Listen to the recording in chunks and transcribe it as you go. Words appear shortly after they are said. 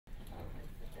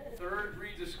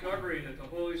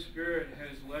Holy Spirit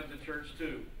has led the church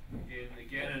to,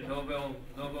 in Novo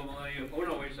Millennium. Oh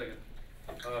no, wait a second.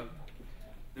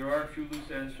 There are a few loose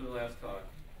ends from the last talk.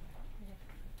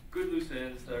 Good loose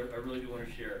ends that I really do want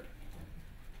to share.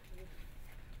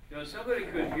 You know, somebody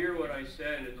could hear what I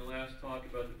said in the last talk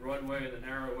about the broad way and the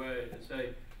narrow way and say,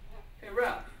 hey,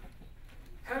 Ralph,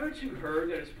 haven't you heard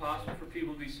that it's possible for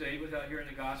people to be saved without hearing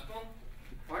the gospel?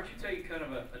 Aren't you taking kind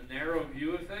of a narrow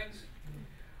view of things?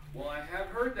 Well, I have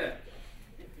heard that.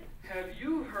 Have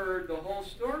you heard the whole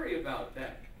story about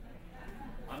that?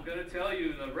 I'm going to tell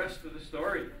you the rest of the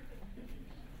story.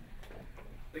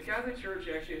 The Catholic Church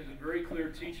actually has a very clear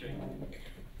teaching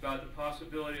about the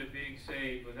possibility of being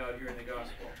saved without hearing the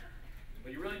gospel.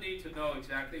 But you really need to know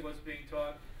exactly what's being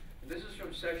taught. And this is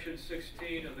from section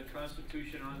 16 of the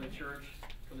Constitution on the Church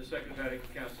from the Second Vatican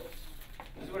Council.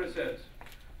 This is what it says.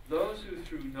 Those who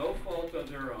through no fault of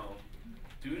their own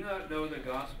do not know the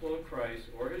gospel of Christ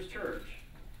or his church,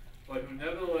 but who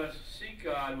nevertheless seek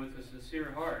God with a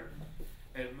sincere heart,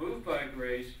 and moved by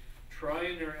grace, try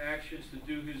in their actions to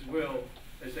do his will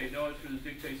as they know it through the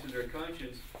dictates of their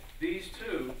conscience, these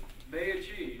too may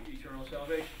achieve eternal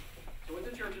salvation. So what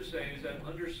the church is saying is that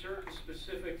under certain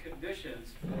specific conditions,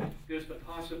 there's the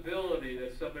possibility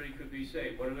that somebody could be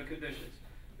saved. What are the conditions?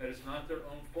 That it's not their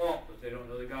own fault that they don't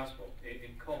know the gospel,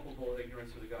 in culpable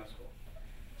ignorance of the gospel.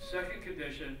 Second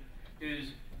condition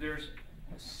is there's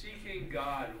seeking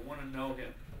God and want to know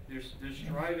him. There's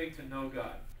striving to know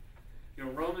God. You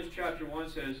know, Romans chapter 1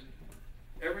 says,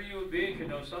 every human being can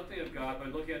know something of God by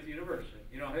looking at the universe.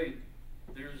 You know, hey,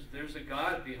 there's a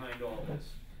God behind all this.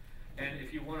 And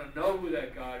if you want to know who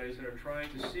that God is and are trying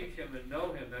to seek him and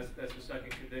know him, that's the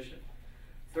second condition.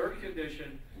 Third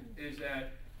condition is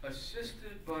that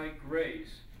assisted by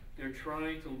grace, they're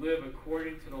trying to live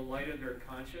according to the light of their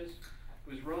conscience.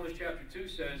 Because Romans chapter 2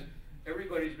 says,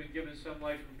 everybody's been given some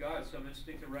light from God, some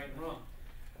instinct of right and wrong.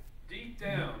 Deep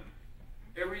down,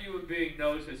 every human being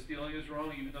knows that stealing is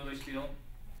wrong, even though they steal.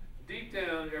 Deep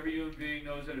down, every human being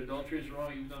knows that adultery is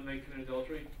wrong, even though they commit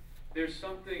adultery. There's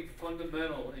something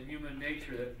fundamental in human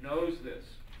nature that knows this.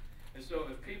 And so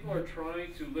if people are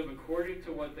trying to live according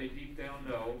to what they deep down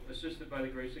know, assisted by the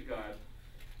grace of God,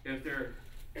 if they're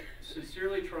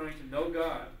sincerely trying to know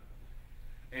God,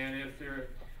 and if they're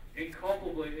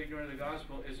inculpably ignorant of the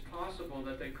gospel, it's possible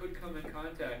that they could come in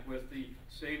contact with the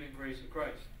saving grace of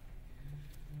Christ.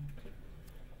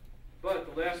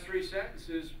 But the last three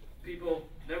sentences, people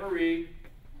never read,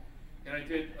 and I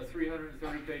did a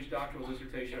 330-page doctoral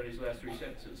dissertation on these last three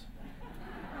sentences.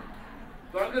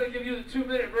 But I'm going to give you the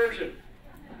 2-minute version.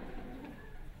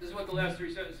 This is what the last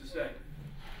three sentences say.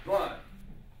 But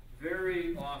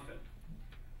very often,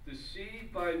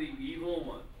 deceived by the evil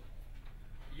one,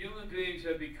 human beings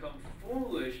have become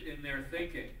foolish in their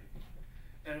thinking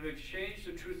and have exchanged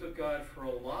the truth of God for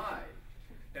a lie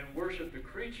and worship the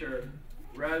creature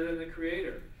rather than the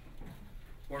Creator.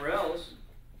 Or else,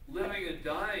 living and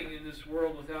dying in this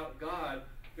world without God,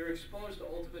 they're exposed to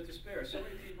ultimate despair. So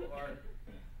many people are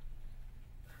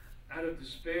out of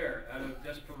despair, out of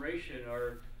desperation,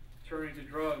 are turning to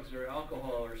drugs or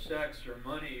alcohol or sex or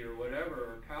money or whatever,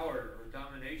 or power or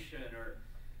domination or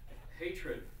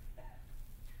hatred.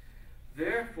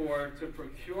 Therefore, to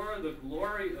procure the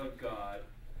glory of God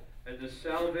and the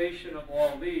salvation of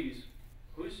all these,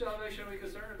 whose salvation are we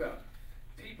concerned about?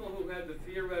 People who have the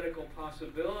theoretical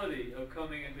possibility of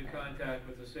coming into contact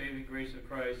with the saving grace of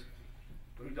Christ,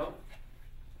 who don't.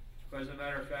 But as a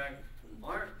matter of fact,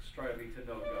 aren't striving to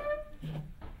know God,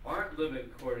 aren't living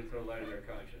according to the light of their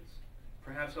conscience,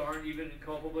 perhaps aren't even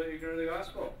inculpably ignorant of the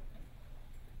gospel.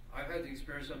 I've had the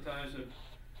experience sometimes of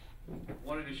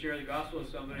wanting to share the gospel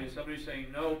with somebody and somebody saying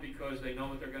no because they know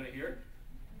what they're going to hear.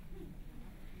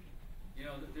 You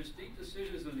know, there's deep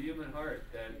decisions of the human heart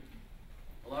that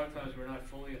a lot of times we're not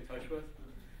fully in touch with.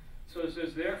 So it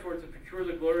says, therefore, to procure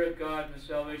the glory of God and the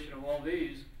salvation of all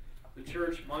these, the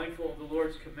church, mindful of the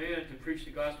Lord's command to preach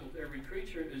the gospel to every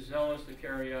creature, is zealous to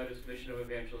carry out its mission of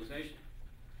evangelization.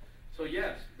 So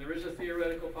yes, there is a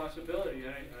theoretical possibility,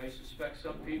 and I suspect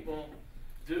some people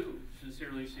do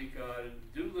sincerely seek God and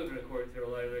do live in accordance to the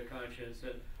light of their conscience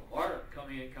and are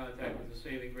coming in contact with the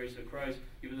saving grace of Christ,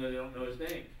 even though they don't know his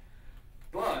name.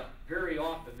 But very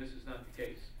often this is not the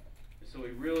case. And so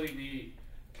we really need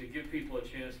to give people a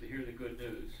chance to hear the good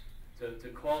news, to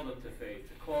call them to faith,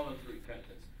 to call them to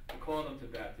repentance, to call them to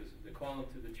baptism, to call them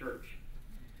to the church.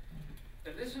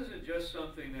 And this isn't just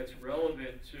something that's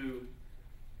relevant to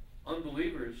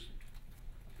unbelievers.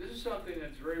 This is something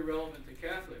that's very relevant to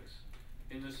Catholics.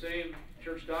 In the same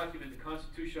church document, the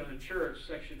Constitution on the Church,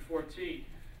 section 14,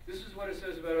 this is what it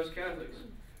says about us Catholics.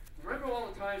 Remember all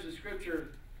the times in Scripture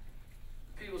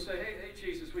people say, hey,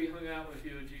 Jesus, we hung out with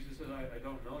you, and Jesus says, I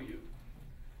don't know you.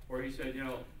 Or he said,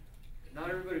 not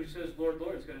everybody who says, Lord,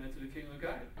 Lord, is going to enter the kingdom of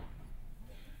God.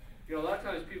 A lot of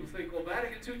times people think, well,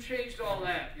 Vatican II changed all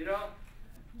that,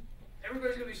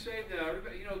 Everybody's going to be saved now.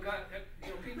 Everybody, God,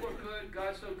 people are good,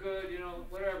 God's so good,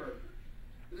 whatever.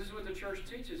 This is what the church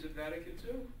teaches in Vatican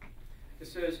II. It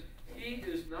says, he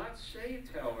is not saved,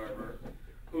 however,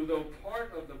 who though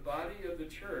part of the body of the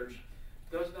church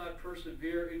does not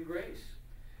persevere in grace.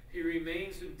 He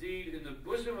remains indeed in the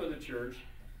bosom of the church,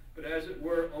 but as it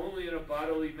were only in a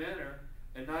bodily manner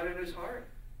and not in his heart.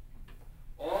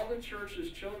 All the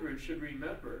church's children should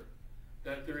remember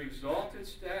that their exalted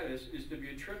status is to be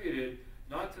attributed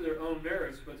not to their own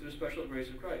merits, but to the special grace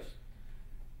of Christ.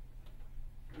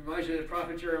 It reminds you of the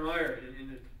prophet Jeremiah. In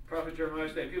the prophet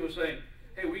Jeremiah's day, people are saying,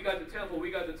 hey, we got the temple, we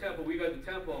got the temple, we got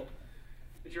the temple.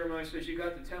 And Jeremiah says, you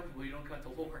got the temple, but you don't got the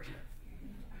Lord.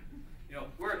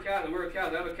 We're a Catholic,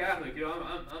 I'm a Catholic,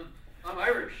 I'm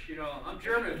Irish, I'm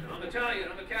German, I'm Italian,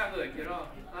 I'm a Catholic,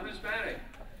 I'm Hispanic.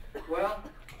 Well,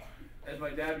 as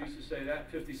my dad used to say, that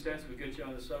 50 cents would get you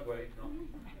on the subway.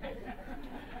 No.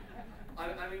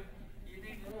 I mean, you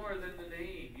need more than the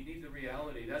name. You need the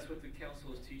reality. That's what the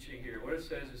council is teaching here. What it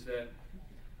says is that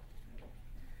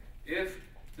if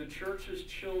the church's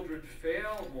children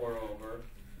fail, moreover,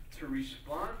 to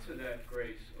respond to that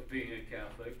grace of being a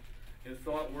Catholic in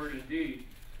thought, word, and deed,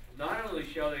 not only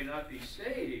shall they not be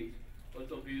saved, but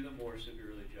they'll be the more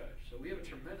severely judged. So we have a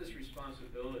tremendous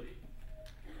responsibility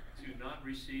to not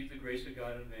receive the grace of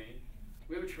God in vain.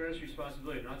 We have a tremendous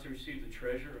responsibility not to receive the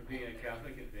treasure of being a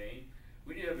Catholic in vain.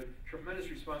 We need to have a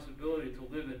tremendous responsibility to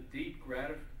live in deep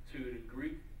gratitude and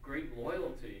great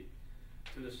loyalty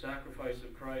to the sacrifice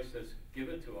of Christ that's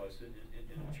given to us in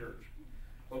the church.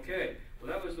 Okay,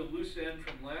 well that was the loose end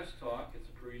from last talk. It's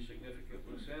a pretty significant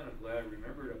loose end. I'm glad I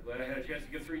remembered. I'm glad I had a chance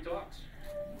to give 3 talks.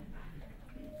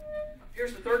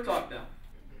 Here's the 3rd talk now.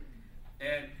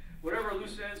 And whatever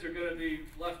loose ends are going to be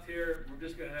left here, we're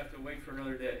just going to have to wait for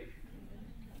another day.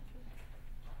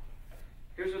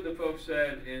 Here's what the Pope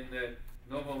said in that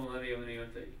Novo Millennium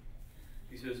Uniente.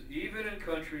 He says, even in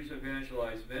countries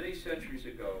evangelized many centuries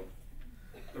ago,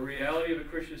 the reality of a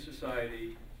Christian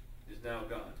society is now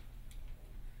gone.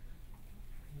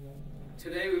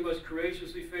 Today we must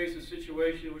courageously face a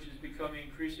situation which is becoming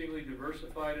increasingly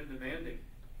diversified and demanding.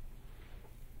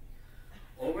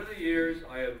 Over the years,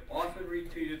 I have often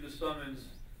repeated the summons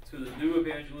to the new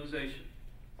evangelization.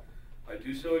 I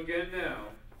do so again now,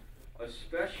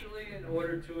 especially in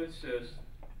order to insist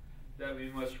that we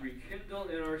must rekindle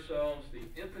in ourselves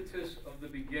the impetus of the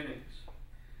beginnings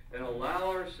and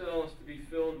allow ourselves to be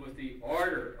filled with the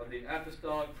ardor of the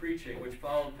apostolic preaching which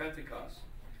followed Pentecost.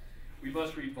 We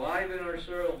must revive in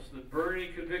ourselves the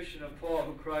burning conviction of Paul,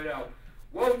 who cried out,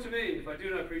 "Woe to me if I do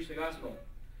not preach the gospel."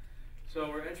 So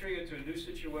we're entering into a new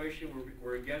situation where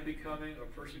we're again becoming a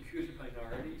persecuted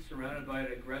minority, surrounded by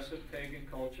an aggressive pagan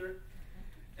culture.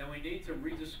 And we need to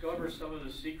rediscover some of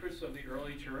the secrets of the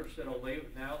early church that will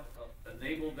now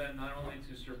enable them not only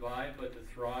to survive, but to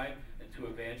thrive and to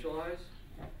evangelize.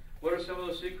 What are some of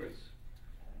those secrets?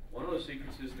 One of those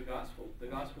secrets is the gospel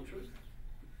truth.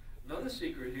 Another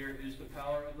secret here is the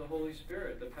power of the Holy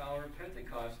Spirit, the power of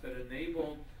Pentecost that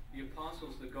enabled the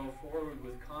apostles to go forward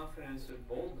with confidence and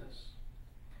boldness.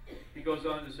 He goes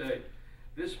on to say,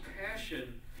 this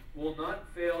passion will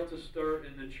not fail to stir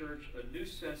in the church a new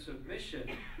sense of mission,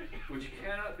 which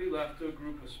cannot be left to a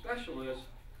group of specialists,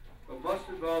 but must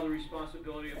involve the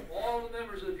responsibility of all the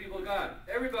members of the people of God.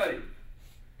 Everybody.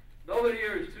 Nobody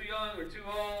here is too young or too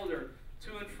old or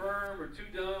too infirm or too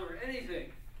dumb or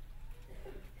anything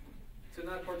to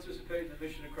not participate in the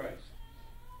mission of Christ.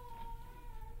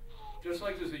 Just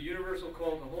like there's a universal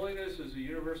call to holiness, there's a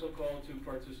universal call to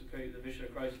participate in the mission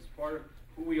of Christ. It's part of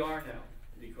who we are now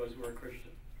because we're a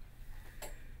Christian.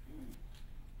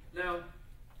 Now,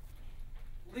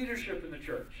 leadership in the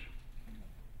church.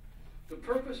 The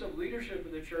purpose of leadership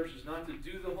in the church is not to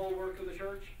do the whole work of the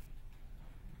church.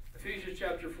 Ephesians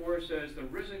chapter 4 says, the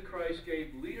risen Christ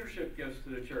gave leadership gifts to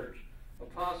the church,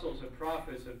 apostles and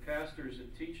prophets and pastors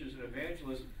and teachers and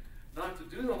evangelists, not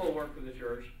to do the whole work of the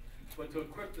church, but to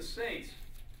equip the saints.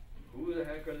 Who the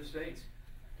heck are the saints?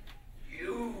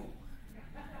 You.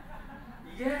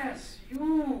 Yes,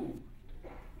 you.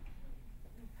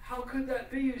 How could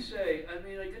that be, you say? I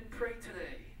mean, I didn't pray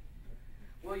today.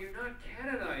 Well, you're not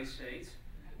canonized saints,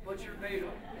 but you're made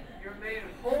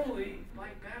holy by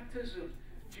baptism.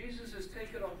 Jesus has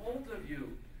taken a hold of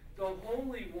you. The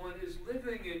Holy One is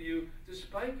living in you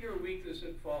despite your weakness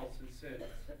and faults and sins.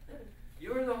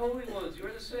 You're the holy ones.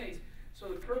 You're the saints. So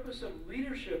the purpose of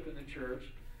leadership in the church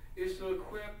is to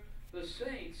equip the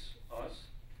saints, us,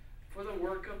 for the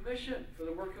work of mission, for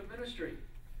the work of ministry.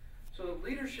 So the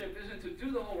leadership isn't to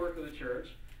do the whole work of the church,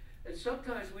 and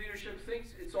sometimes leadership thinks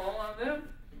it's all on them.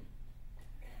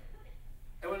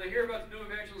 And when they hear about the new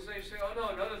evangelization, they say, oh no,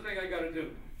 another thing I got to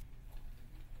do.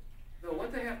 No,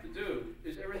 what they have to do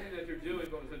is everything that they're doing,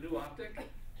 but with a new optic.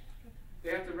 They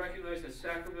have to recognize that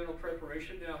sacramental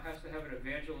preparation now has to have an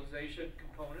evangelization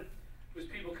component. Because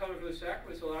people coming for the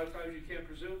sacraments, a lot of times you can't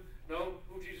know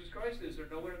who Jesus Christ is or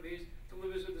know what it means to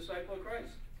live as a disciple of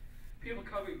Christ. People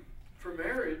coming for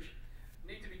marriage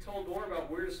need to be told more about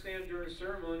where to stand during a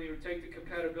ceremony or take the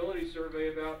compatibility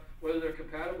survey about whether they're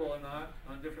compatible or not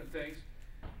on different things.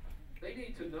 They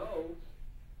need to know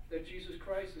that Jesus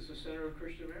Christ is the center of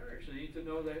Christian marriage. They need to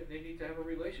know that they need to have a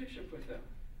relationship with them.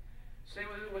 Same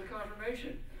with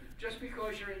confirmation. Just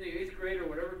because you're in the 8th grade or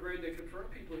whatever grade they confirm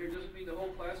people here doesn't mean the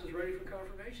whole class is ready for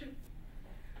confirmation.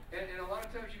 And a lot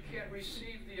of times you can't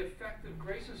receive the effective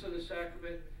graces of the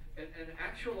sacrament and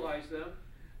actualize them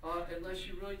unless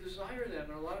you really desire them.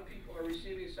 And a lot of people are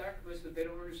receiving sacraments that they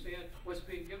don't understand what's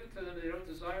being given to them, and they don't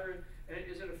desire it, and it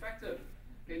isn't effective.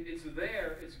 It's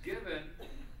there, it's given,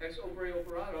 ex opere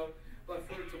operato, but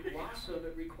for it to blossom,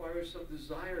 it requires some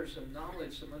desire, some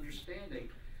knowledge, some understanding.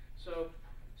 So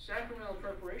sacramental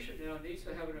preparation now needs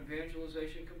to have an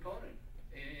evangelization component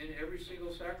in every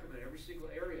single sacrament, every single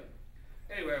area.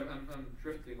 Anyway, I'm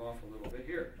drifting off a little bit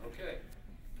here. Okay.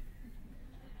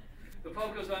 The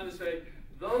Pope goes on to say,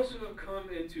 those who have come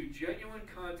into genuine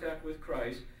contact with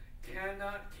Christ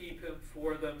cannot keep him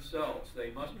for themselves.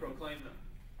 They must proclaim him.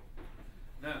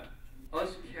 Now,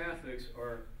 us Catholics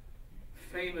are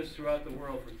famous throughout the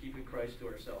world for keeping Christ to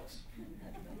ourselves.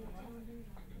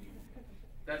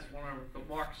 That's one of the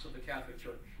marks of the Catholic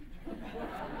Church.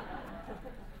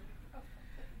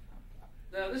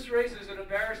 Now, this raises an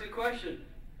embarrassing question.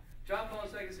 John Paul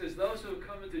II says, those who have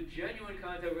come into genuine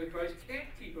contact with Christ can't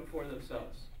keep him for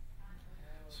themselves.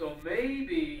 So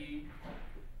maybe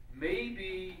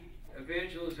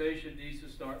evangelization needs to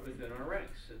start within our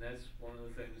ranks, and that's one of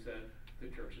the things that the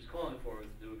church is calling for with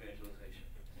new evangelization.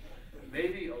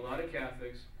 Maybe a lot of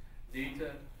Catholics need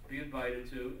to be invited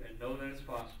to and know that it's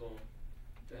possible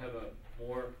to have a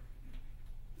more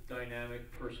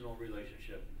dynamic personal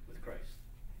relationship with Christ.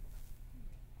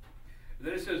 And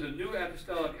then it says a new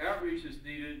apostolic outreach is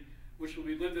needed, which will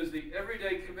be lived as the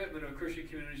everyday commitment of Christian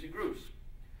communities and groups.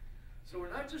 So we're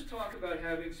not just talking about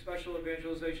having special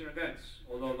evangelization events,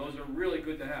 although those are really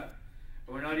good to have.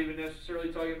 And we're not even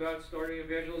necessarily talking about starting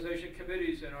evangelization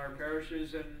committees in our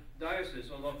parishes and dioceses,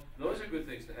 although those are good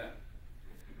things to have.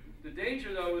 The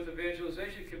danger, though, with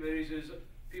evangelization committees is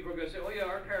people are going to say, oh yeah,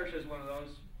 our parish has one of those.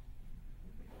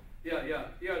 Yeah,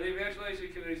 the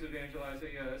evangelization committee's evangelizing,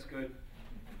 yeah, that's good.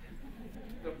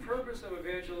 The purpose of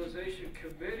evangelization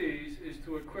committees is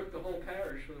to equip the whole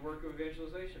parish for the work of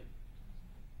evangelization.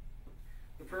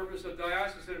 The purpose of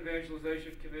diocesan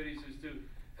evangelization committees is to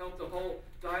help the whole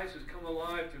diocese come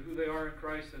alive to who they are in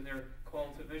Christ and their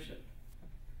call to mission.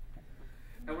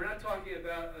 And we're not talking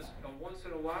about a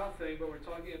once-in-a-while thing, but we're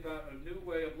talking about a new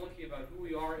way of looking about who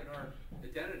we are in our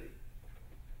identity.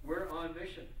 We're on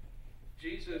mission.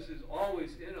 Jesus is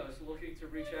always in us, looking to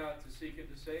reach out to seek and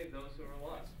to save those who are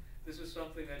lost. This is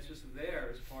something that's just there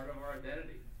as part of our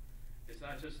identity. It's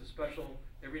not just a special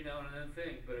every now and then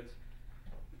thing, but it's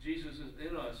Jesus is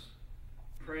in us,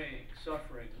 praying,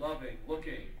 suffering, loving,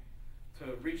 looking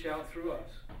to reach out through us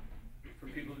for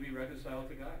people to be reconciled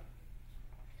to God.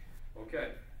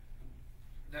 Okay.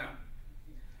 Now,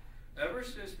 ever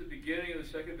since the beginning of the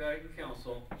Second Vatican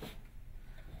Council,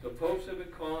 the popes have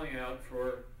been calling out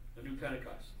for a new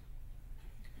Pentecost.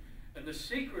 And the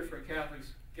secret for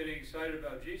Catholics getting excited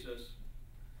about Jesus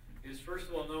is, first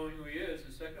of all, knowing who he is,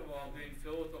 and second of all, being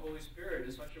filled with the Holy Spirit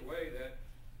in such a way that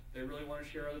they really want to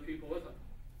share other people with them.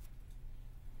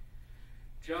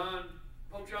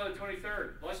 Pope John the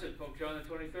 23rd, blessed Pope John the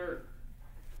 23rd,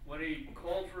 when he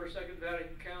called for a Second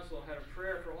Vatican Council, had a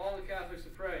prayer for all the Catholics to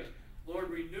pray, Lord,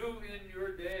 renew in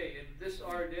your day, in this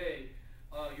our day,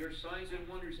 your signs and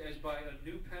wonders as by a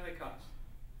new Pentecost.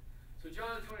 So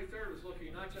John the 23rd was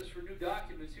looking not just for new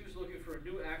documents, he was looking for a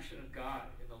new action of God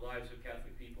in the lives of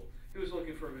Catholic people. He was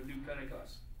looking for a new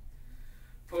Pentecost.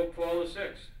 Pope Paul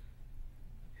VI,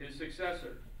 his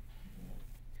successor,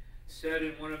 said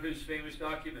in one of his famous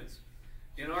documents,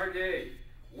 in our day,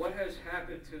 what has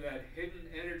happened to that hidden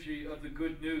energy of the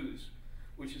good news,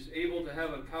 which is able to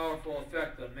have a powerful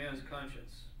effect on man's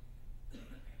conscience?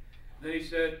 Then he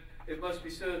said, it must be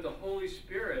said that the Holy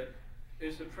Spirit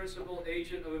is the principal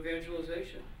agent of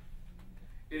evangelization.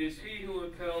 It is he who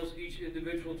impels each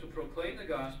individual to proclaim the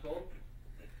gospel,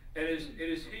 and it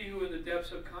is he who in the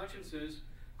depths of consciences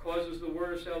causes the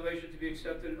word of salvation to be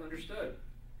accepted and understood.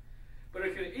 But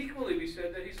it can equally be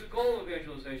said that he's the goal of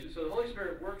evangelization. So the Holy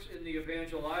Spirit works in the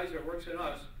evangelizer, works in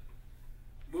us,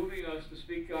 moving us to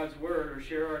speak God's word or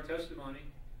share our testimony.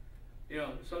 You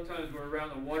know, sometimes we're around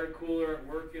the water cooler at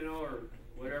work, you know, or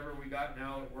whatever we got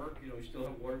now at work. You know, we still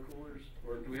have water coolers.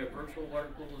 Or do we have virtual water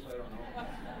coolers? I don't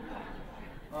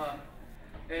know.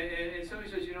 And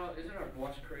somebody says, you know, isn't our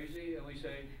boss crazy? And we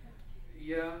say,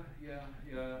 yeah,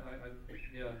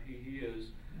 he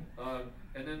is.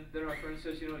 And then our friend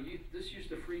says, you know, this used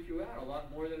to freak you out a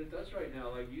lot more than it does right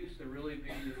now. Like, you used to really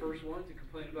be the first one to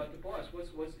complain about the boss.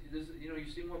 What's this, you know, you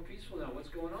seem more peaceful now. What's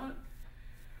going on?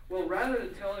 Well, rather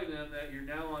than telling them that you're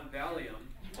now on Valium,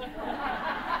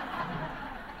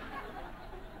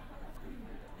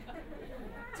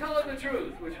 tell them the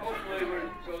truth, which hopefully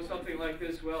would go something like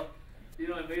this. Well, you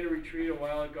know, I made a retreat a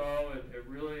while ago, and it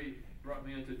really brought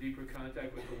me into deeper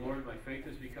contact with the Lord. My faith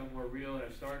has become more real, and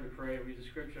I've started to pray and read the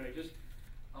Scripture.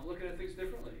 I'm looking at things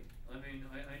differently. I mean,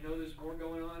 I know there's more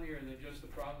going on here than just the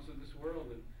problems of this world,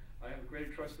 and I have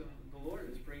greater trust in the Lord.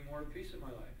 It's bringing more peace in my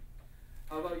life.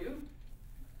 How about you?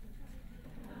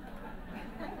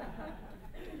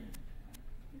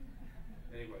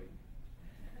 Anyway.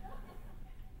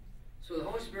 So the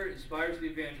Holy Spirit inspires the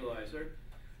evangelizer.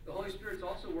 The Holy Spirit's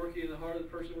also working in the heart of the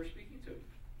person we're speaking to.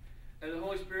 And the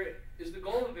Holy Spirit is the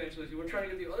goal of evangelism. We're trying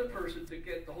to get the other person to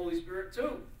get the Holy Spirit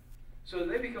too, so that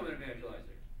they become an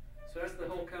evangelizer. So that's the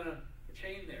whole kind of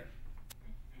chain there.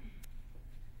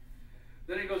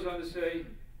 Then he goes on to say,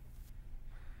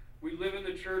 we live in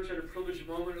the church at a privileged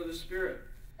moment of the Spirit.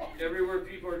 Everywhere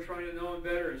people are trying to know him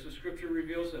better as the Scripture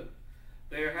reveals him.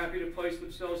 They are happy to place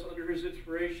themselves under his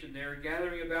inspiration. They are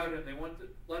gathering about him. They want to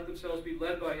let themselves be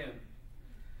led by him.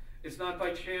 It's not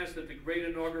by chance that the great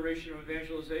inauguration of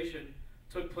evangelization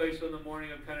took place on the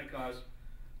morning of Pentecost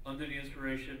under the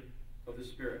inspiration of the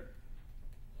Spirit.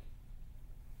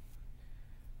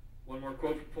 One more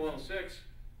quote from Paul 6.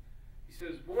 He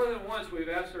says, more than once we've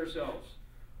asked ourselves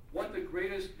what the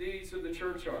greatest needs of the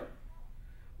church are.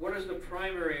 What is the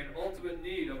primary and ultimate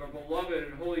need of our beloved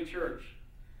and holy church?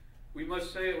 We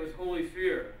must say it with holy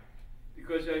fear,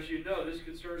 because as you know, this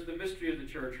concerns the mystery of the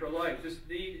church, her life. This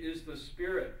need is the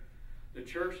Spirit. The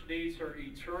church needs her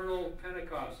eternal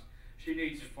Pentecost. She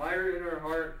needs fire in her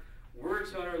heart,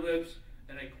 words on her lips,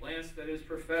 and a glance that is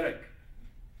prophetic.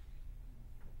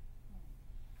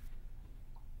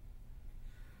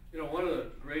 You know, one of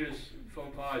the greatest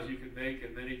faux pas you can make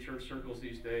in many church circles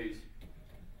these days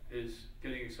is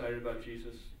getting excited about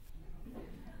Jesus.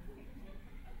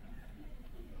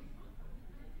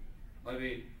 I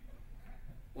mean,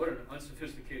 what an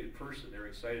unsophisticated person. They're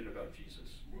excited about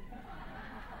Jesus.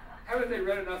 Haven't they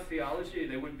read enough theology?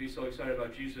 They wouldn't be so excited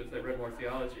about Jesus if they read more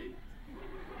theology.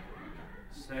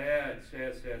 Sad,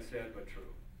 but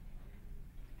true.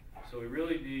 So we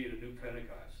really need a new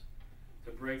Pentecost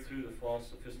to break through the false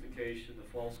sophistication, the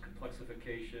false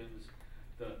complexifications,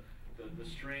 the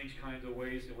strange kinds of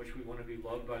ways in which we want to be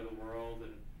loved by the world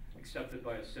and accepted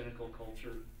by a cynical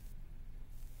culture,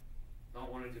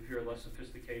 not wanting to appear less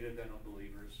sophisticated than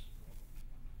unbelievers.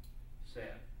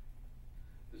 Sad.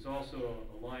 There's also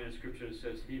a line in Scripture that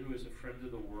says, he who is a friend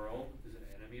of the world is an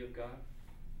enemy of God.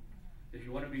 If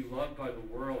you want to be loved by the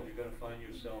world, you're going to find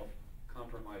yourself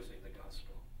compromising the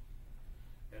gospel.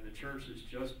 And the church is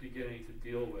just beginning to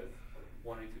deal with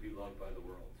wanting to be loved by the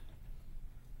world.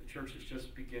 The church is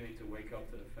just beginning to wake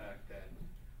up to the fact that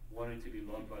wanting to be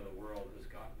loved by the world has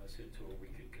gotten us into a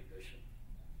weakened condition.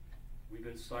 We've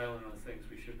been silent on things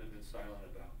we shouldn't have been silent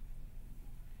about.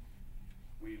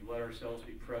 We let ourselves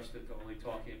be pressed into only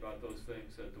talking about those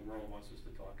things that the world wants us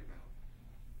to talk about.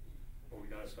 Or we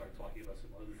got to start talking about some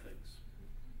other things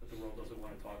that the world doesn't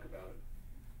want to talk about,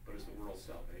 but it's the world's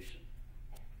salvation.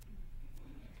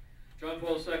 John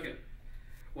Paul II.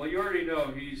 Well, you already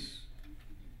know he's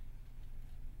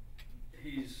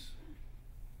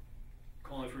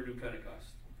calling for a new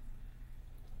Pentecost.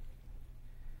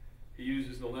 He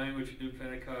uses the language of new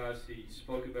Pentecost. He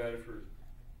spoke about it for,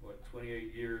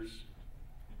 28 years.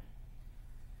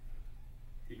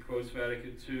 He quotes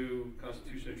Vatican II,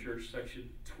 Constitution of Church, section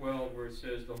 12, where it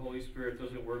says the Holy Spirit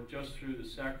doesn't work just through the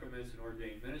sacraments and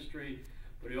ordained ministry,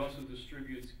 but he also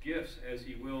distributes gifts as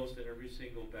he wills to every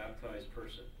single baptized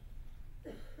person.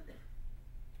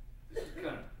 This is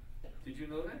kind of, did you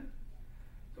know that?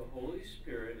 The Holy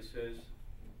Spirit, it says,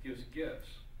 gives gifts.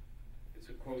 It's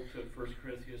a quote to 1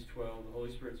 Corinthians 12. The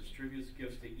Holy Spirit distributes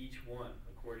gifts to each one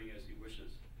according as he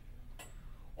wishes.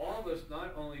 All of us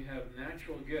not only have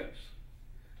natural gifts,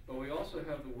 but we also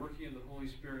have the working of the Holy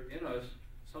Spirit in us,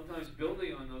 sometimes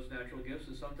building on those natural gifts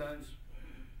and sometimes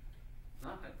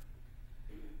not.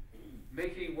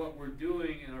 making what we're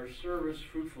doing in our service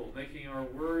fruitful, making our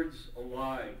words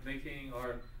alive, making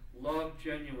our love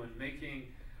genuine, making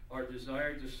our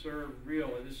desire to serve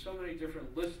real. And there's so many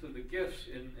different lists of the gifts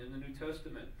in the New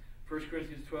Testament. 1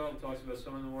 Corinthians 12 talks about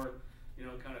some of the more,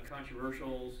 kind of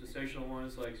controversial, sensational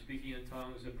ones like speaking in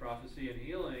tongues and prophecy and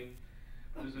healing.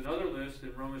 There's another list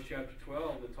in Romans chapter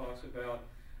 12 that talks about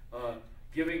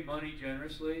giving money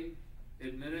generously,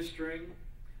 administering,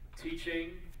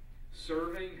 teaching,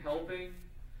 serving, helping.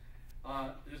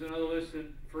 There's another list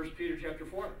in 1 Peter chapter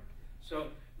 4. So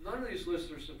none of these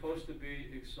lists are supposed to be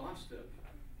exhaustive.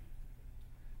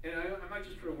 And I might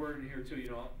just put a word in here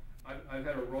too. I've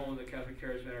had a role in the Catholic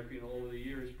Charismatic Renewal over the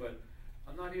years, but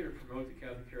I'm not here to promote the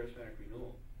Catholic Charismatic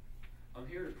Renewal. I'm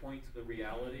here to point to the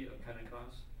reality of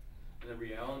Pentecost and the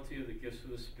reality of the gifts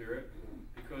of the Spirit,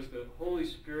 because the Holy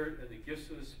Spirit and the gifts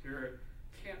of the Spirit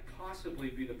can't possibly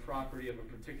be the property of a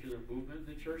particular movement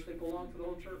in the church. They belong to the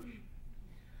whole church.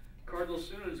 Cardinal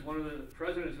Sunens, one of the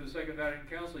presidents of the Second Vatican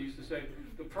Council, used to say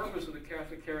the purpose of the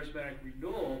Catholic Charismatic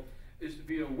Renewal is to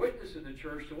be a witness in the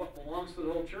church to what belongs to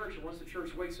the whole church. And once the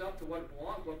church wakes up to what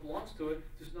belongs to it,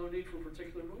 there's no need for a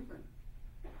particular movement.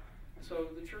 So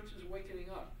the church is wakening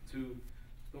up to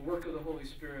the work of the Holy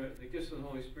Spirit, the gifts of the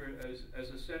Holy Spirit as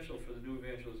essential for the new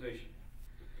evangelization.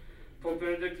 Pope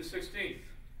Benedict XVI.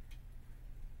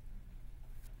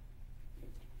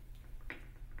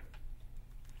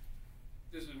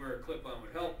 This is where a clip-on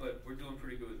would help, but we're doing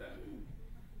pretty good with that.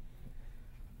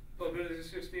 Pope Benedict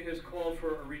XVI has called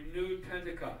for a renewed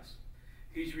Pentecost.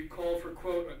 He's recalled for,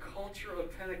 quote, a culture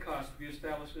of Pentecost to be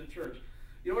established in the church.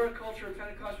 You know what a culture of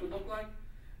Pentecost would look like?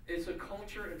 It's a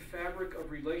culture and fabric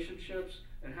of relationships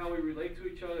and how we relate to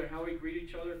each other, how we greet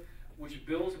each other, which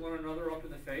builds one another up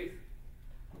in the faith.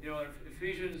 In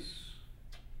Ephesians,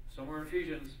 somewhere in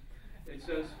Ephesians, it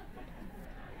says,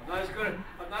 I'm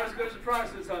not as good as the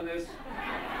Protestants on this.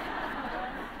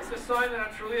 It's a sign that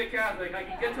I'm truly a Catholic. I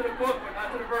can get to the book, but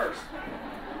not to the verse.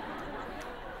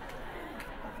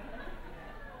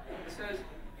 It says,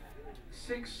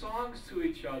 sing songs to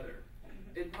each other,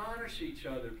 admonish each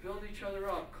other, build each other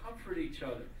up, comfort each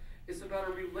other. It's about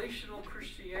a relational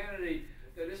Christianity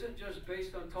that isn't just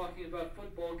based on talking about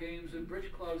football games and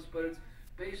bridge clubs, but it's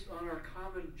based on our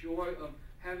common joy of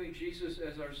having Jesus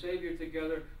as our Savior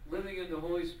together, living in the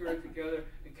Holy Spirit together,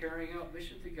 and carrying out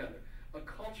mission together. A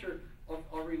culture of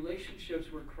our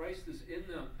relationships where Christ is in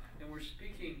them, and we're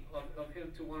speaking of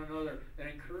Him to one another and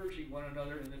encouraging one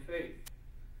another in the faith.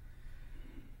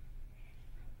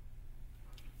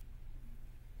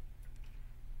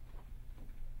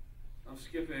 I'm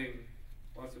skipping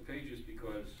lots of pages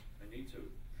because I need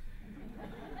to.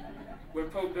 When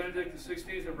Pope Benedict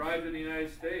XVI arrived in the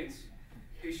United States,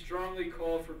 he strongly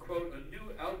called for, quote, a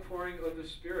new outpouring of the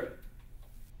Spirit.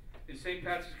 In St.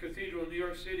 Patrick's Cathedral in New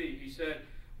York City, he said,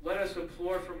 let us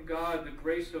implore from God the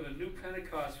grace of a new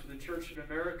Pentecost for the church in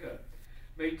America.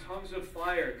 May tongues of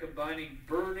fire, combining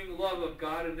burning love of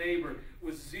God and neighbor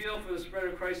with zeal for the spread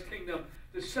of Christ's kingdom,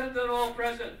 descend on all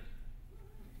present.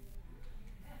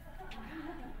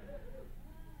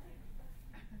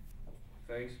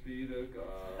 Thanks be to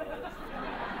God.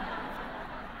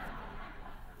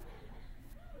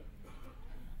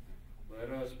 Let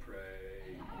us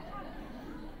pray.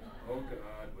 Oh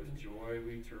God, with joy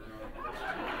we turn our hearts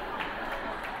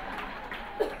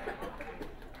to you.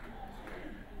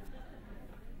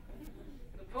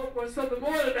 The Pope wants something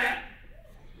more than that.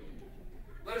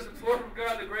 Let us implore from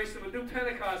God the grace of a new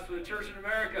Pentecost for the church in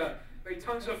America. May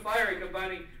tongues of fire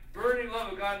combining burning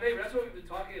love of God and neighbor. That's what we've been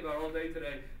talking about all day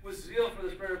today. With zeal for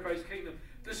the spread of Christ's kingdom.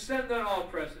 Descend on all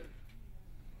present.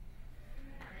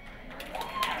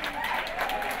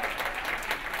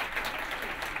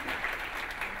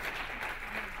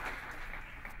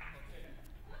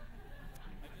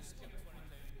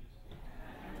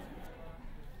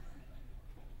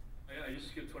 I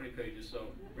just skipped 20 pages, so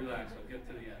relax. I'll get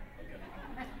to the end. Okay.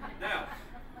 Now,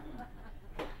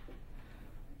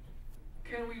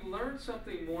 can we learn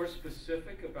something more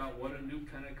specific about what a new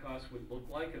Pentecost would look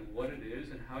like and what it is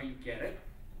and how you get it?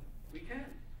 We can.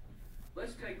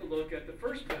 Let's take a look at the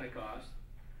first Pentecost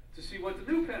to see what the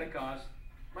new Pentecost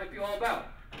might be all about.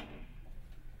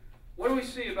 What do we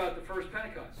see about the first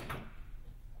Pentecost?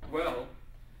 Well,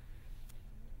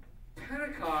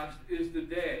 Pentecost is the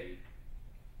day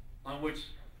on which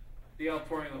the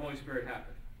outpouring of the Holy Spirit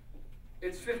happened.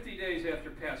 It's 50 days after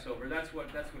Passover. That's what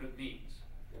it means.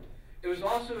 It was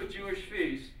also a Jewish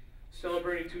feast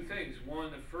celebrating two things. One,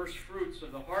 the first fruits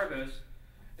of the harvest,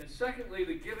 and secondly,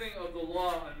 the giving of the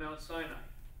law on Mount Sinai.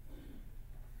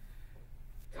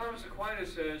 Thomas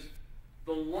Aquinas says,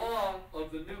 the law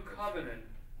of the new covenant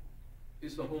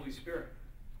is the Holy Spirit.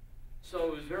 So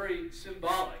it was very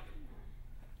symbolic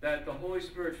that the Holy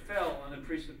Spirit fell on the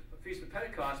Feast of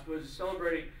Pentecost, was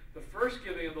celebrating the first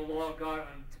giving of the law of God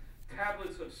on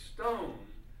tablets of stone.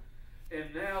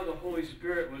 And now the Holy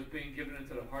Spirit was being given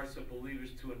into the hearts of believers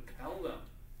to impel them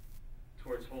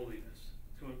towards holiness,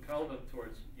 to impel them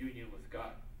towards union with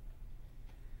God.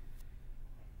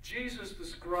 Jesus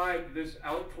described this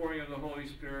outpouring of the Holy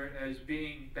Spirit as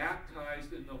being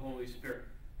baptized in the Holy Spirit.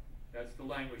 That's the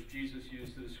language Jesus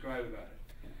used to describe about it.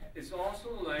 It's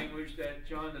also the language that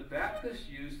John the Baptist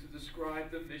used to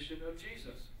describe the mission of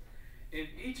Jesus. In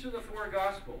each of the four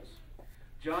Gospels,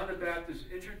 John the Baptist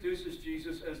introduces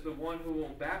Jesus as the one who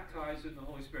will baptize in the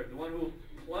Holy Spirit, the one who will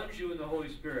plunge you in the Holy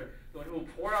Spirit, the one who will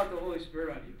pour out the Holy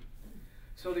Spirit on you.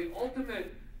 So the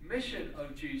ultimate mission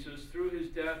of Jesus through his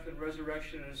death and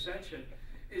resurrection and ascension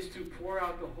is to pour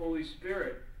out the Holy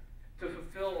Spirit, to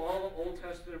fulfill all the Old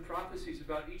Testament prophecies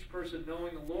about each person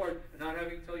knowing the Lord and not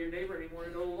having to tell your neighbor anymore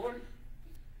to know the Lord,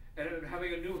 and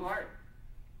having a new heart.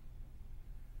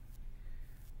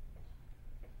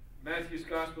 Matthew's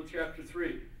Gospel, chapter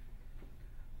 3.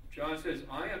 John says,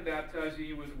 I am baptizing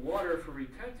you with water for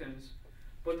repentance,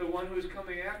 but the one who is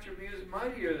coming after me is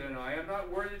mightier than I. I'm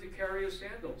not worthy to carry his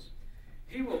sandals.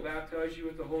 He will baptize you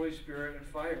with the Holy Spirit and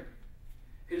fire.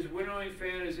 His winnowing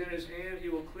fan is in his hand. He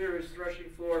will clear his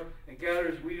threshing floor and gather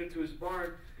his wheat into his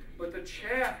barn, but the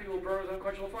chaff he will burn with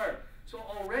unquenchable fire. So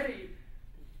already,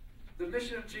 the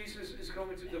mission of Jesus is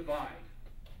going to divide.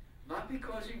 Not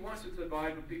because he wants it to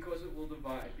divide, but because it will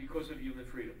divide, because of human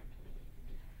freedom.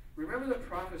 Remember the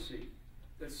prophecy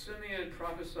that Simeon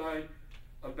prophesied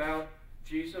about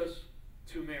Jesus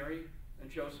to Mary and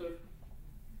Joseph?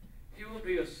 He will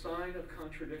be a sign of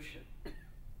contradiction.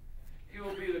 He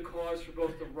will be the cause for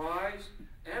both the rise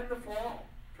and the fall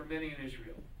for many in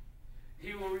Israel.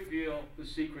 He will reveal the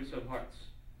secrets of hearts.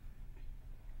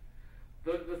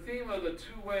 The theme of the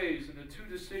two ways and the two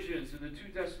decisions and the two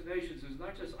destinations is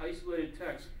not just isolated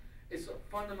text. It's a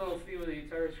fundamental theme of the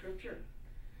entire Scripture.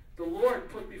 The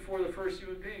Lord put before the first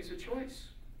human beings a choice.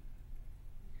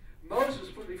 Moses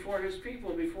put before his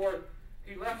people, before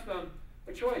he left them,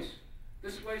 a choice.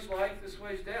 This way's life, this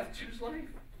way's death. Choose life.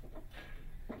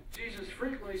 Jesus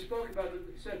frequently spoke about it.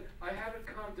 He said, I haven't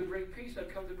come to bring peace,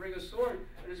 I've come to bring a sword.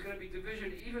 And there's going to be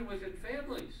division even within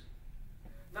families.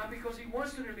 Not because he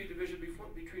wants there to be division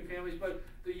between families, but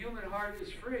the human heart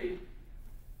is free.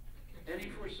 And he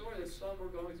foresaw that some were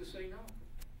going to say no.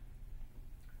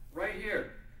 Right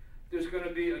here, there's going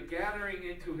to be a gathering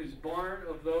into his barn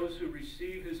of those who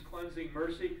receive his cleansing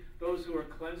mercy, those who are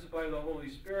cleansed by the Holy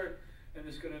Spirit, and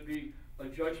there's going to be a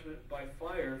judgment by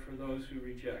fire for those who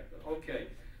reject. Okay,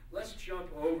 let's jump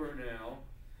over now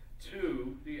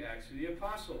to the Acts of the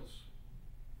Apostles.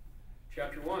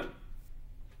 Chapter 1.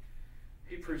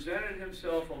 He presented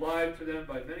himself alive to them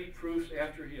by many proofs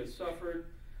after he had suffered,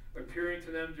 appearing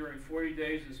to them during 40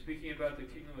 days and speaking about the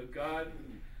kingdom of God.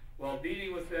 While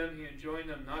meeting with them, he enjoined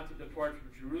them not to depart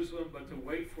from Jerusalem, but to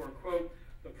wait for, quote,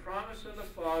 the promise of the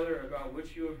Father about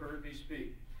which you have heard me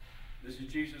speak. This is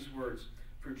Jesus' words.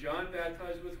 For John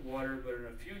baptized with water, but in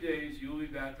a few days you will be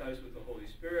baptized with the Holy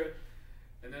Spirit.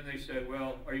 And then they said,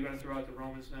 well, are you going to throw out the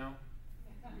Romans now?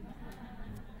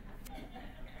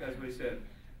 That's what he said.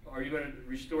 Are you going to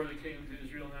restore the kingdom to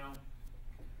Israel now?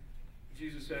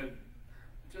 Jesus said,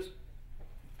 just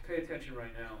pay attention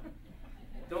right now.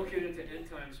 Don't get into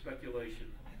end-time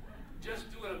speculation. Just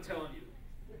do what I'm telling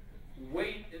you.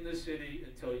 Wait in the city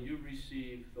until you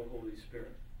receive the Holy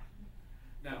Spirit.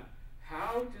 Now,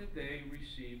 how did they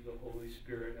receive the Holy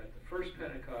Spirit at the first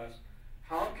Pentecost?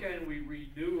 How can we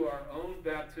renew our own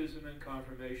baptism and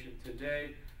confirmation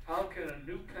today? How can a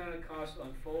new Pentecost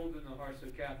unfold in the hearts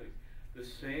of Catholics? The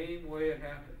same way it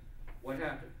happened. What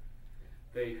happened?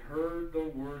 They heard the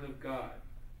Word of God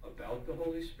about the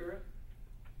Holy Spirit.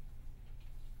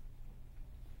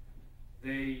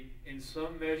 They, in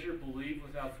some measure, believed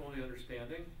without fully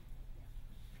understanding.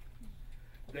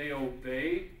 They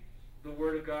obeyed the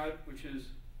Word of God, which is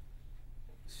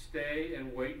stay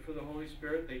and wait for the Holy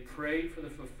Spirit. They prayed for the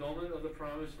fulfillment of the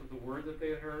promise of the Word that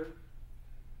they had heard.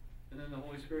 And then the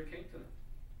Holy Spirit came to them.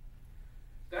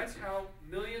 That's how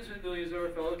millions and millions of our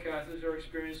fellow Catholics are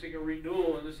experiencing a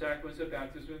renewal in the sacraments of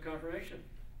baptism and confirmation.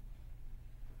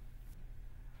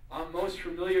 I'm most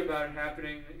familiar about it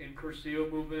happening in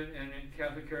Cursillo movement and in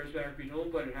Catholic Charismatic Renewal,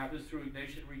 but it happens through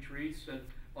Ignatian retreats and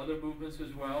other movements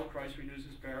as well. Christ Renews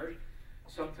His Parish,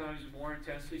 sometimes more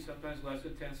intensely, sometimes less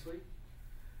intensely.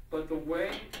 But the way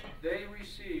they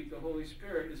receive the Holy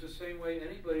Spirit is the same way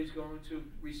anybody's going to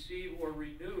receive or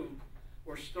renew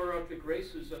or store up the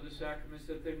graces of the sacraments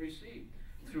that they've received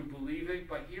through believing,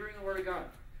 by hearing the Word of God.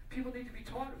 People need to be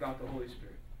taught about the Holy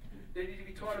Spirit. They need to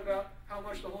be taught about how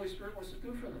much the Holy Spirit wants to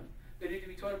do for them. They need to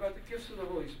be taught about the gifts of the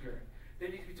Holy Spirit. They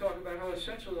need to be taught about how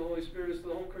essential the Holy Spirit is to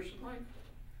the whole Christian life.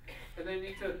 And they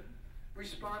need to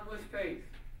respond with faith.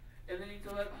 And they need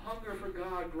to let hunger for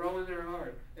God grow in their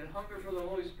heart. And hunger for the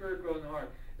Holy Spirit grow in their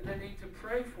heart. And they need to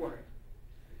pray for it.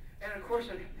 And of course,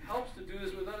 it helps to do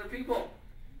this with other people.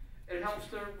 It helps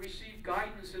to receive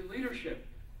guidance and leadership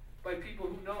by people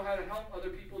who know how to help other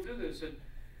people do this. And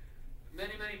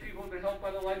many, many people have been helped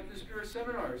by the Life of the Spirit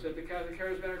seminars that the Catholic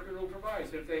Charismatic Renewal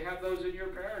provides. And if they have those in your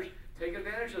parish, take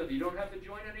advantage of them. You don't have to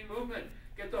join any movement.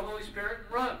 Get the Holy Spirit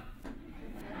and run.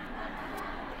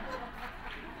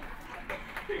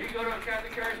 You go to a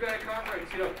Catholic Charismatic conference,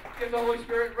 get the Holy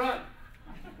Spirit and run.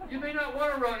 You may not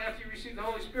want to run after you receive the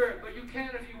Holy Spirit, but you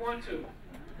can if you want to.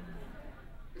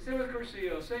 Same with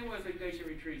Cursillo, same with Ignatian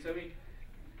retreats. I mean,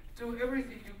 do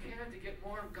everything you can to get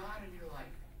more of God in your life.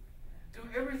 Do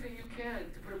everything you can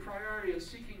to put a priority on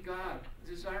seeking God,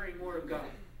 desiring more of God.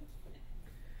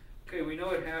 Okay, we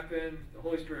know it happened. The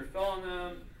Holy Spirit fell on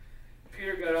them.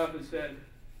 Peter got up and said,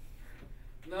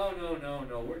 no,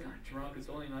 we're not drunk. It's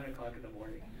only 9 o'clock in the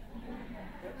morning.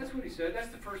 That's what he said. That's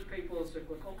the first papal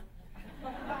encyclical.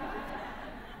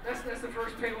 That's the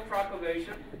first papal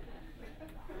proclamation.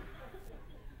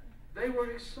 They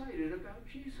were excited about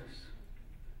Jesus.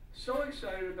 So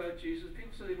excited about Jesus,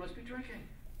 people said they must be drinking.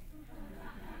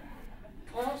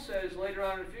 Paul says later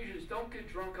on in Ephesians, don't get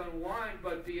drunk on wine,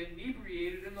 but be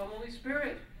inebriated in the Holy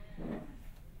Spirit.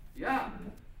 Yeah.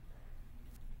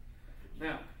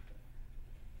 Now,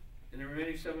 in the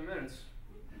remaining 7 minutes,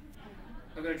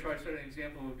 I'm going to try to set an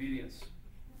example of obedience.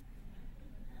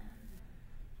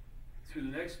 Through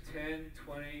the next 10,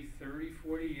 20, 30,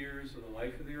 40 years of the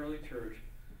life of the early church,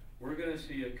 we're going to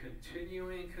see a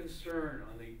continuing concern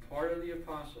on the part of the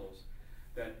apostles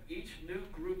that each new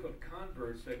group of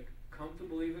converts that come to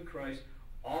believe in Christ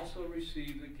also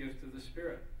receive the gift of the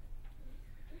Spirit.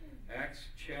 Acts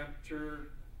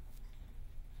chapter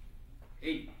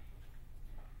 8.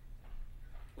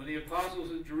 When the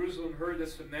apostles in Jerusalem heard that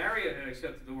Samaria had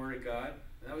accepted the word of God,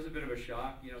 and that was a bit of a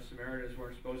shock. Samaritans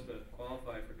weren't supposed to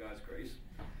qualify for God's grace.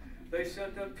 They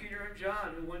sent up Peter and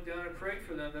John, who went down and prayed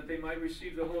for them that they might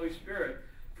receive the Holy Spirit.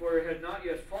 For it had not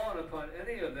yet fallen upon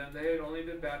any of them. They had only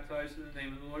been baptized in the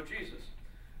name of the Lord Jesus.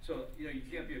 So, you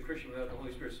can't be a Christian without the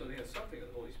Holy Spirit. So they had something of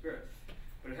the Holy Spirit.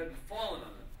 But it hadn't fallen on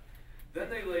them. Then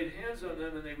they laid hands on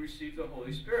them and they received the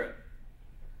Holy Spirit.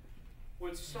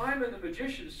 When Simon the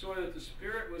magician saw that the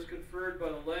Spirit was conferred by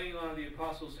the laying on of the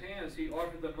apostles' hands, he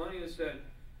offered them money and said,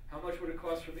 how much would it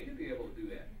cost for me to be able to do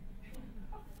that?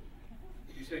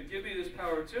 He said, give me this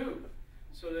power too,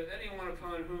 so that anyone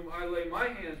upon whom I lay my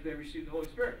hands may receive the Holy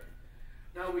Spirit.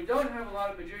 Now, we don't have a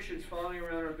lot of magicians following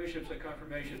around our bishops at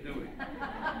confirmation, do we?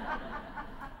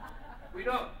 We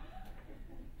don't.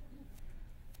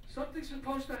 Something's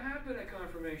supposed to happen at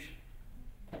confirmation.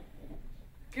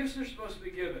 Gifts are supposed to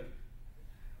be given.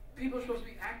 People are supposed to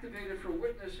be activated for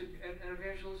witness and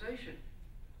evangelization.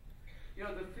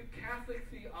 The Catholic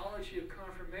theology of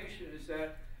confirmation is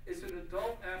that it's an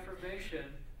adult affirmation.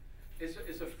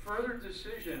 It's a further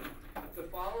decision to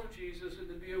follow Jesus and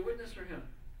to be a witness for him.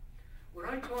 When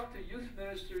I talk to youth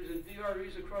ministers and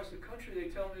DREs across the country, they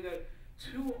tell me that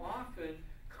too often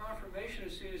confirmation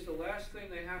is seen as the last thing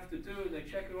they have to do, and they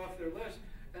check it off their list,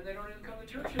 and they don't even come to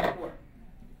church anymore.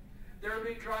 They're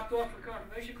being dropped off for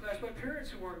confirmation class by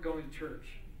parents who weren't going to church.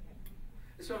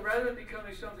 And so rather than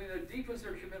becoming something that deepens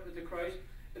their commitment to Christ,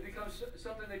 it becomes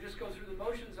something they just go through the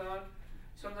motions on.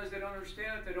 Sometimes they don't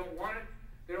understand it, they don't want it,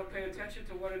 they don't pay attention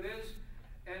to what it is,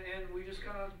 and we just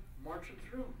kind of march them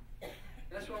through. And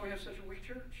that's why we have such a weak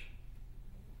church.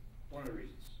 One of the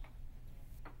reasons.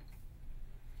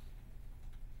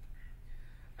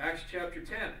 Acts chapter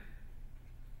 10.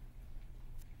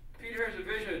 Peter has a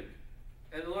vision,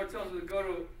 and the Lord tells him to go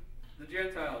to the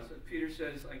Gentiles. And Peter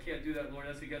says, I can't do that, Lord,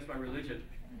 that's against my religion.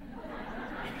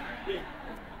 That's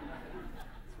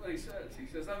what he says. He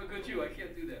says, I'm a good Jew, I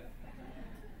can't do that.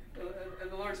 And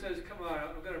the Lord says, come on,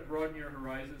 I'm going to broaden your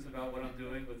horizons about what I'm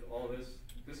doing with all this.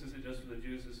 This isn't just for the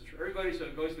Jews, this is for everybody. So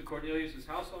it goes to Cornelius'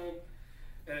 household,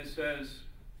 and it says,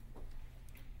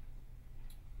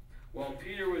 while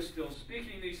Peter was still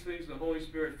speaking these things, the Holy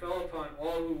Spirit fell upon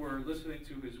all who were listening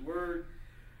to his word.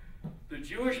 The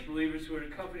Jewish believers who had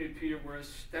accompanied Peter were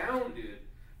astounded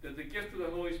that the gift of the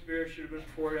Holy Spirit should have been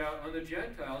poured out on the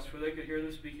Gentiles, for they could hear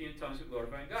them speaking in tongues and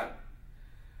glorifying God.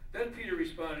 Then Peter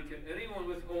responded, can anyone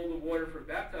withhold the water for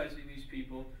baptizing these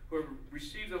people who have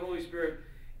received the Holy Spirit,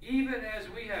 even as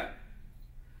we have?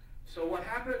 So what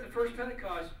happened at the first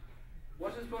Pentecost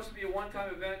wasn't supposed to be a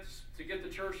one-time event to get the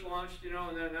church launched,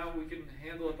 and then now we can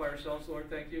handle it by ourselves, Lord,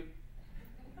 thank you.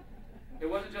 It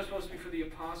wasn't just supposed to be for the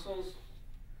apostles.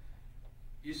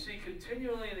 You see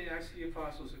continually in the Acts of the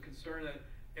Apostles a concern that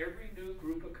every new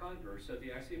group of converts that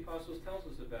the Acts of the Apostles tells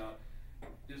us about,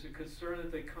 there's a concern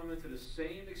that they come into the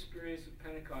same experience of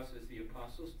Pentecost as the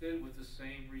apostles did with the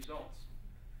same results.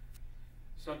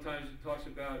 Sometimes it talks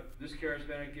about this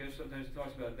charismatic gift, sometimes it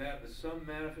talks about that, but some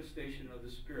manifestation of the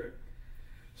Spirit.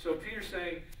 So Peter's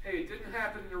saying, hey, it didn't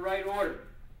happen in the right order.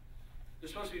 They're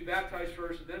supposed to be baptized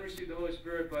first and then receive the Holy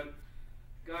Spirit, but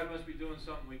God must be doing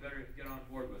something. We better get on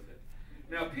board with it.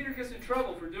 Now, Peter gets in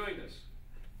trouble for doing this.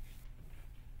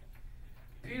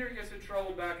 Peter gets in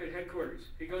trouble back at headquarters.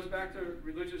 He goes back to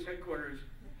religious headquarters,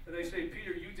 and they say,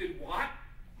 Peter, you did what?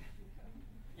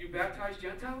 You baptized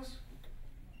Gentiles?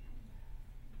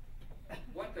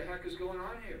 What the heck is going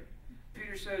on here?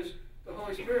 Peter says, the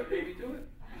Holy Spirit made me do it.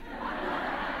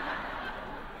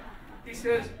 He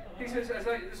says, this is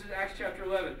Acts chapter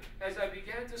 11. As I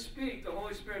began to speak, the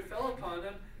Holy Spirit fell upon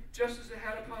them, just as it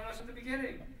had upon us at the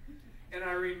beginning. And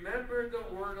I remembered the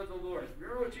word of the Lord.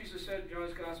 Remember what Jesus said in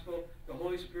John's Gospel? The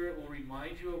Holy Spirit will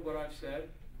remind you of what I've said.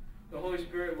 The Holy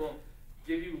Spirit will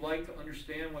give you light to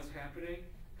understand what's happening.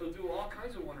 He'll do all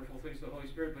kinds of wonderful things to the Holy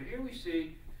Spirit. But here we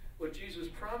see what Jesus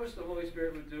promised the Holy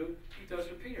Spirit would do, he does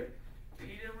for Peter.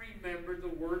 Peter remembered the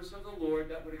words of the Lord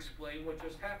that would explain what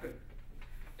just happened.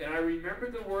 And I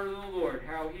remembered the word of the Lord,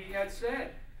 how he had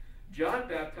said, John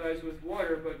baptized with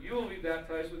water, but you will be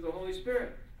baptized with the Holy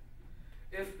Spirit.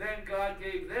 If then God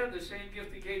gave them the same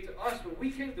gift he gave to us when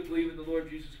we came to believe in the Lord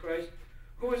Jesus Christ,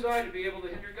 who was I to be able to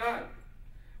hinder God?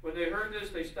 When they heard this,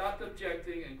 they stopped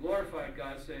objecting and glorified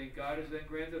God, saying, God has then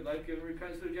granted life-giving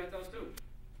repentance to the Gentiles too.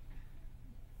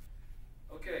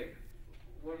 Okay,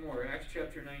 one more, Acts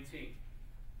chapter 19.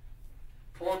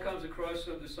 Paul comes across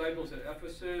some disciples at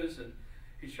Ephesus, and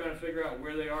he's trying to figure out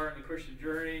where they are in the Christian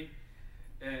journey.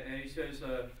 And he says,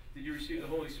 did you receive the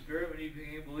Holy Spirit when you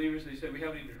became believers? They said, we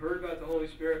haven't even heard about the Holy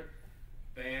Spirit.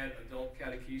 Bad adult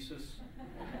catechesis.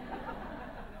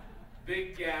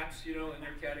 Big gaps, in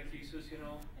their catechesis,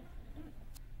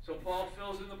 So Paul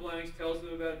fills in the blanks, tells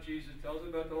them about Jesus, tells them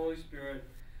about the Holy Spirit.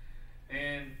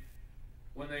 And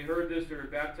when they heard this, they were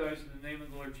baptized in the name of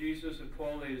the Lord Jesus, and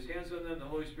Paul laid his hands on them. The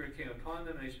Holy Spirit came upon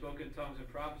them, and they spoke in tongues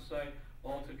and prophesied.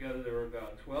 Altogether, there were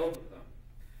about 12 of them.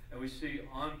 And we see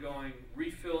ongoing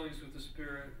refillings with the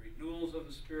Spirit, renewals of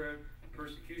the Spirit,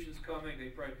 persecutions coming. They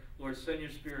pray, Lord, send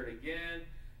your Spirit again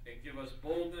and give us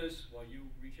boldness while you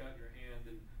reach out your hand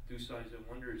and do signs and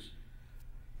wonders.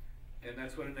 And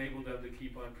that's what enabled them to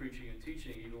keep on preaching and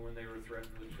teaching even when they were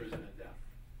threatened with prison and death.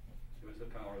 It was the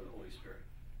power of the Holy Spirit.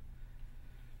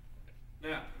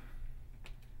 Now,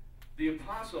 the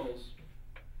apostles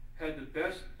had the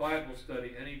best Bible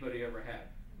study anybody ever had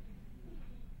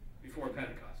before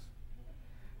Pentecost.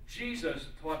 Jesus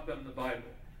taught them the Bible.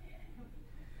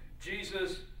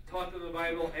 Jesus taught them the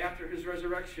Bible after his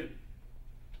resurrection.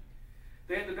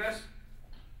 They had the best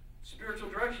spiritual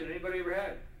direction anybody ever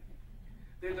had.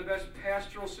 They had the best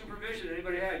pastoral supervision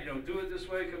anybody had. Do it this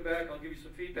way, come back, I'll give you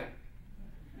some feedback.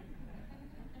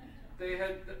 They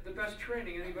had the best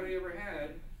training anybody ever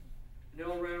had. No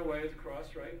one ran away at the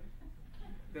cross, right?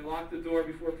 They locked the door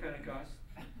before Pentecost.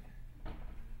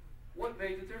 What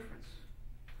made the difference?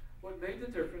 What made the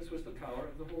difference was the power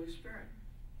of the Holy Spirit.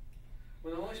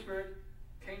 When the Holy Spirit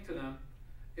came to them,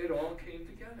 it all came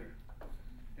together.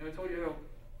 I told you how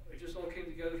it just all came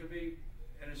together for me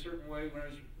in a certain way when I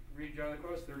was reading John the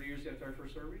Cross 30 years after I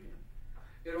first started reading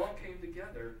it. It all came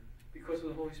together because of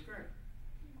the Holy Spirit.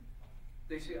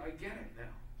 They say, I get it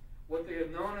now. What they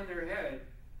had known in their head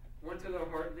went to their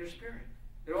heart and their spirit.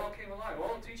 It all came alive.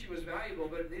 All the teaching was valuable,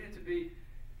 but it needed to be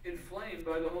inflamed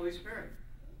by the Holy Spirit.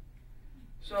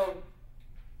 So,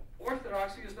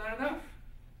 orthodoxy is not enough.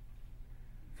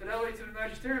 Fidelity to the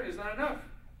magisterium is not enough.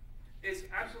 It's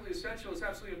absolutely essential. It's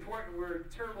absolutely important. We're in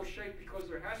terrible shape because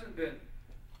there hasn't been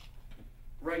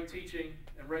right teaching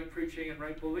and right preaching and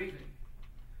right believing.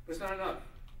 But it's not enough.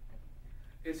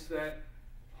 It's that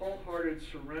wholehearted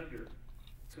surrender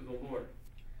to the Lord.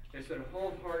 It's that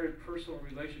wholehearted personal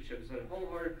relationship. It's that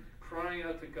wholehearted crying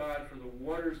out to God for the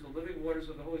waters, the living waters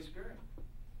of the Holy Spirit.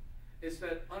 It's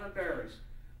that unembarrassed,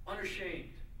 unashamed,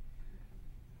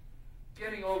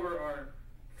 getting over our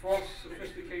false,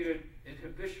 sophisticated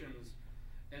inhibitions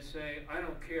and saying, I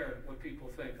don't care what people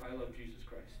think. I love Jesus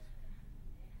Christ.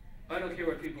 I don't care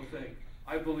what people think.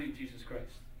 I believe Jesus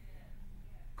Christ.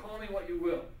 Call me what you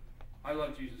will. I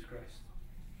love Jesus Christ.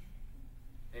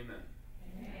 Amen.